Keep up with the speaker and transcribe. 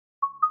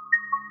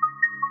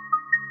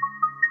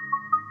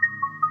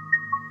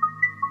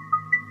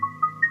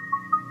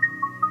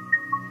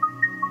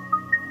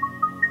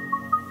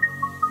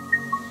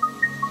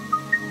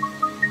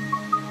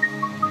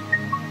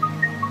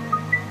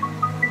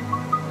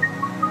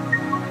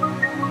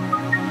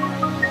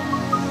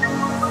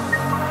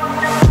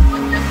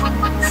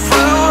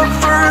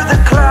the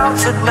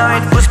clouds at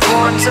night was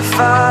born to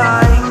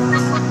find.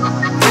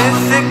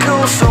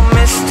 Mythical, so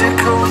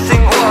mystical,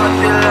 think what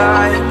you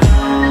like.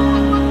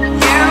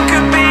 You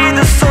could be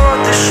the sword,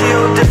 the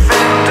shield,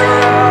 defender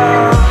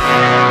of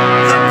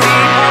the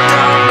people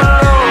down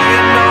below.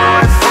 You know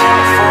I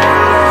fall for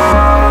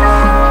love.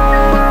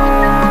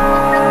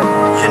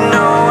 You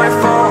know I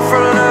fall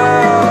for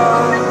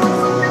love.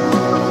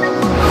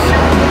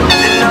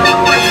 You know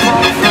I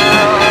fall for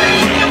love.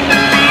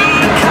 Be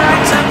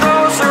kind to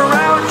those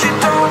around you,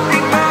 don't be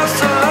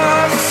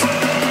merciless.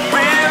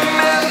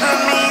 Remember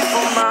me,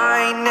 for my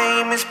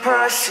name is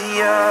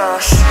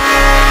Perseus.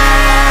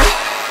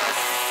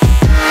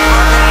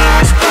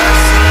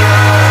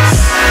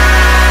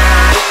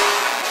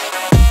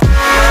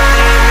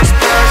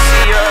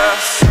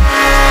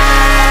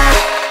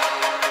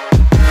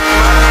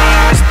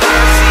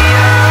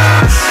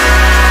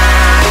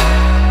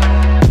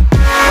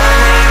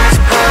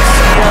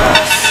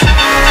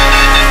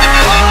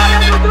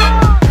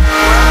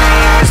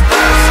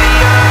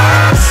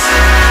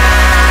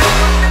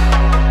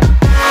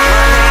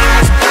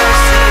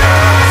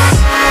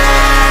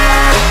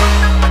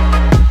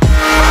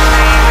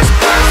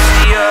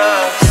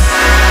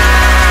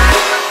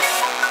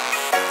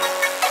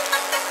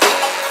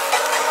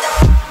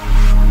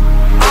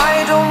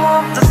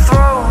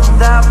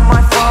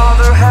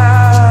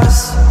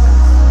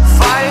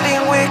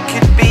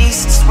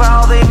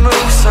 While they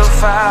move so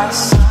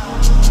fast,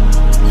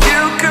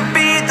 you could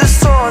be the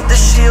sword, the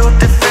shield,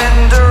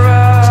 defender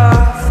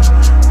of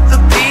the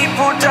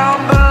people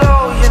down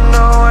below. You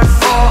know I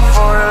fall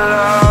for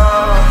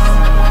love.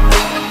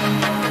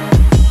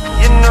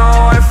 You know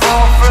I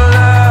fall for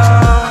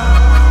love.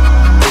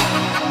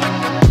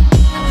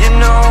 You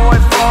know I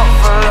fall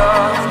for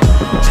love.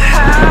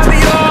 Have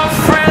your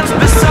friends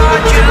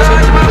beside you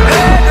like my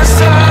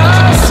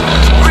Pegasus.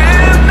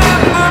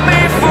 Remember me,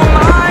 for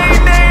my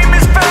name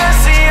is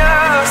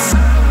Perseus.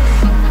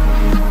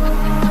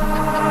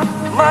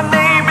 My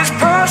name is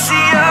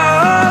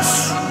Perseus.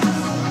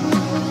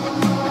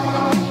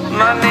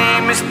 My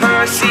name is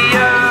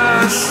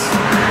Perseus.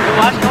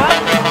 What?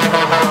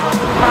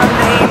 My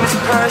name is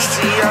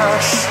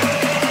Perseus.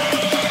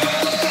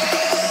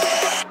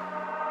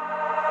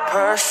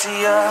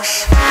 Perseus.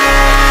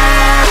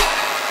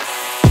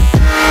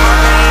 My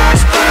name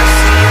is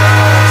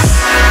Perseus.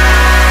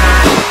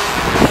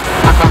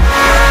 My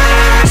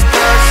name is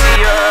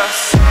Perseus.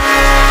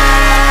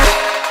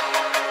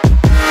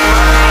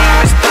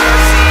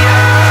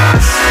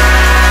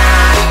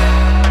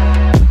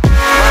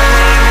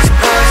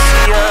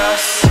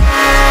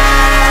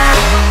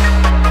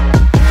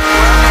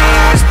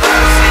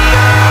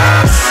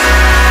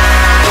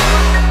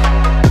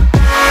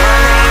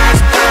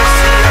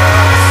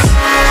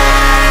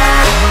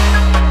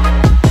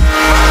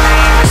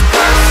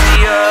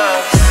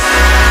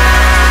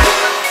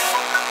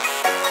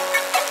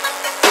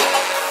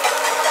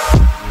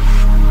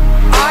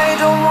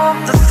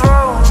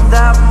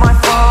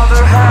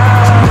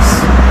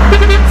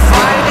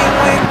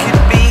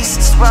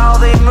 While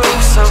they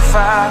move so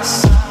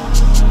fast,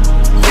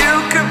 you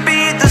could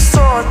be the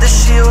sword, the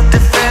shield,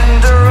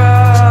 defender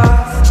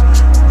of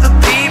the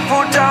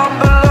people down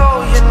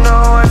below. You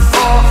know I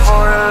fall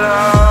for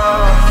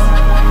love.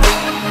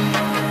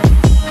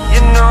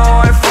 You know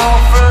I fall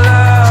for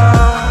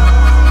love.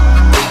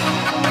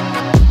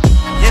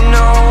 You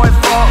know I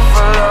fall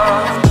for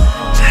love.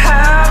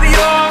 Have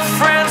your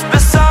friends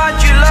beside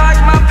you like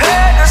my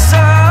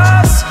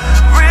Pegasus.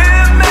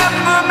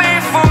 Remember me,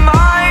 for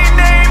my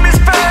name is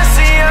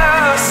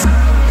Perseus.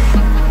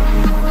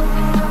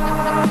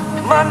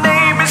 My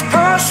name is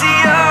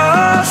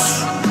Perseus.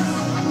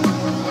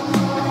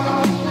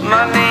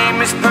 My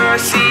name is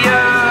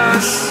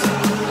Perseus.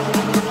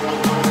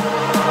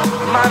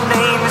 My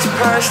name is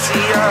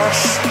Perseus.